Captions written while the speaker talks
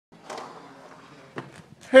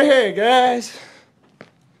Hey guys,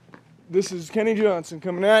 this is Kenny Johnson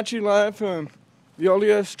coming at you live from the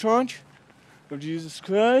LDS Church of Jesus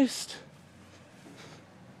Christ.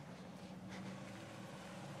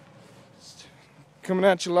 Coming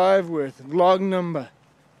at you live with log number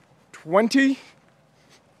 20.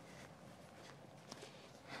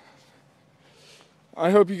 I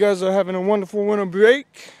hope you guys are having a wonderful winter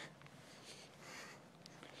break,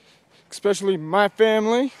 especially my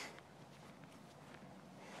family.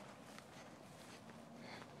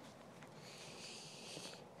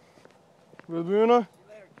 Well, Bruno. See you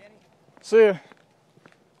later, Kenny. See ya.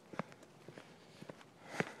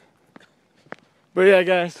 But yeah,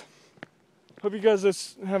 guys, hope you guys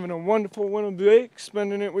are having a wonderful winter break,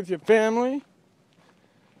 spending it with your family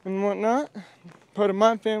and whatnot. Part of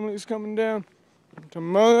my family is coming down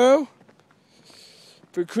tomorrow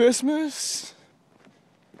for Christmas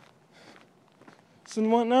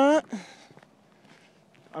and whatnot.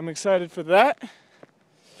 I'm excited for that.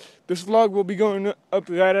 This vlog will be going up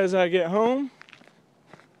right as I get home.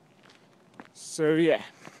 So yeah.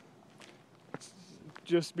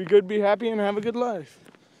 Just be good, be happy, and have a good life.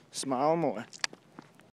 Smile more.